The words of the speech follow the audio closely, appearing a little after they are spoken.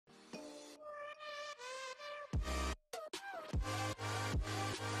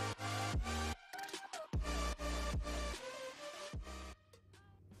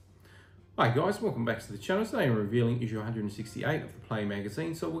Hi guys, welcome back to the channel. Today I'm revealing issue 168 of the Play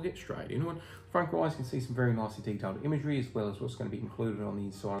magazine, so we'll get straight into it. Front guys, you can see some very nicely detailed imagery as well as what's going to be included on the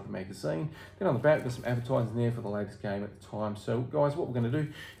inside of the magazine. Then on the back there's some advertising there for the latest game at the time. So guys, what we're going to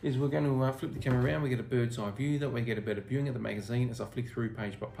do is we're going to flip the camera around, we get a bird's eye view, that way we get a better viewing of the magazine as I flick through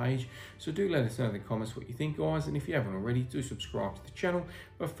page by page. So do let us know in the comments what you think guys, and if you haven't already, do subscribe to the channel.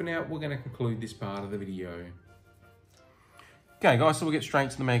 But for now, we're going to conclude this part of the video. Okay guys, so we'll get straight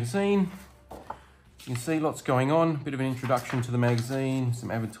to the magazine. You can see lots going on, a bit of an introduction to the magazine,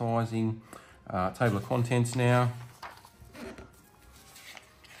 some advertising, table of contents now.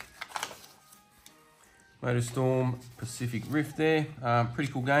 Motorstorm Pacific Rift there,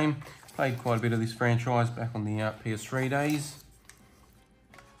 pretty cool game. Played quite a bit of this franchise back on the PS3 days.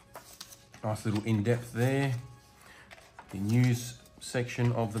 Nice little in-depth there. The news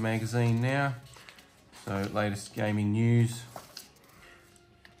section of the magazine now. So latest gaming news.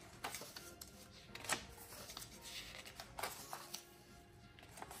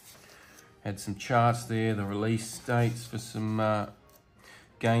 Had some charts there, the release dates for some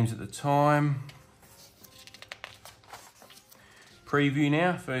games at the time. Preview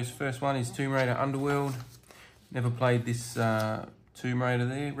now, first one is Tomb Raider Underworld. Never played this Tomb Raider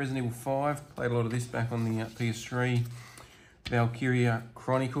there. Resident Evil 5, played a lot of this back on the PS3. Valkyria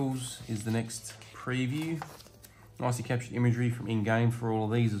Chronicles is the next preview. Nicely captured imagery from in-game for all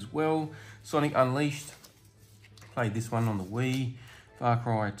of these as well. Sonic Unleashed, played this one on the Wii. Far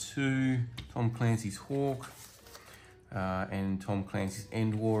Cry 2, Tom Clancy's Hawk, and Tom Clancy's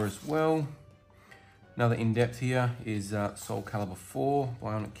End War as well. Another in-depth here is Soul Calibur 4,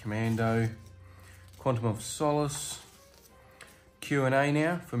 Bionic Commando, Quantum of Solace, Q&A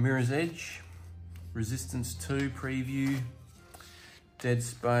now for Mirror's Edge, Resistance 2 preview, Dead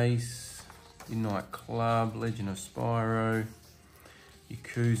Space, Midnight Club, Legend of Spyro,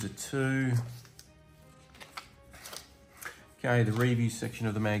 Yakuza 2. Okay, the review section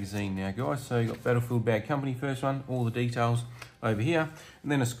of the magazine now, guys. So you got Battlefield Bad Company, first one, all the details over here,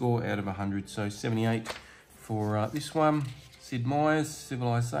 and then a score out of 100. So 78 for this one. Sid Meier's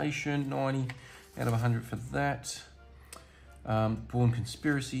Civilization, 90 out of 100 for that. Bourne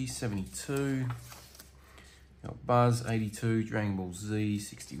Conspiracy, 72. Got Buzz, 82. Dragon Ball Z,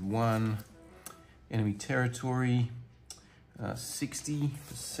 61. Enemy Territory,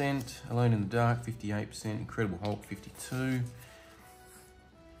 60%, Alone in the Dark 58%, Incredible Hulk 52%.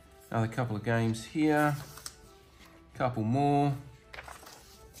 Another couple of games here, couple more.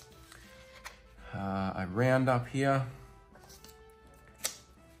 A roundup here.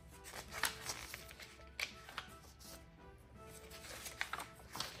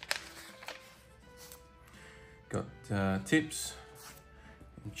 Got tips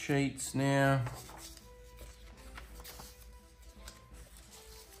and cheats now.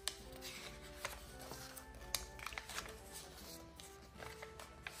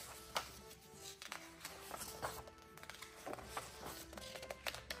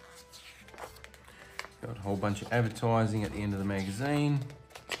 Got a whole bunch of advertising at the end of the magazine.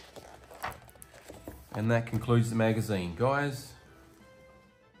 And that concludes the magazine, guys.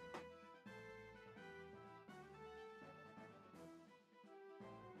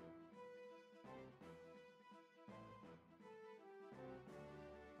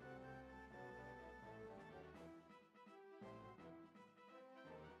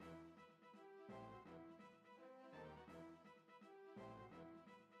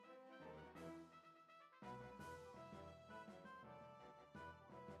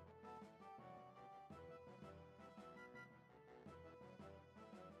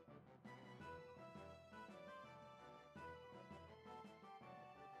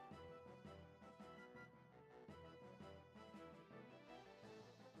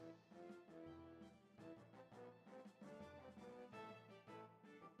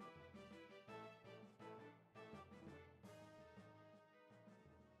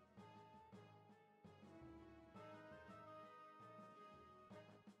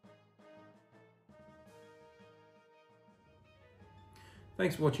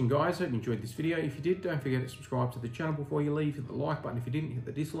 Thanks for watching guys, hope you enjoyed this video. If you did, don't forget to subscribe to the channel before you leave. Hit the like button if you didn't, hit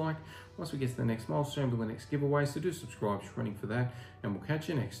the dislike. Once we get to the next milestone with the next giveaway, so do subscribe, just running for that, and we'll catch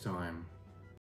you next time.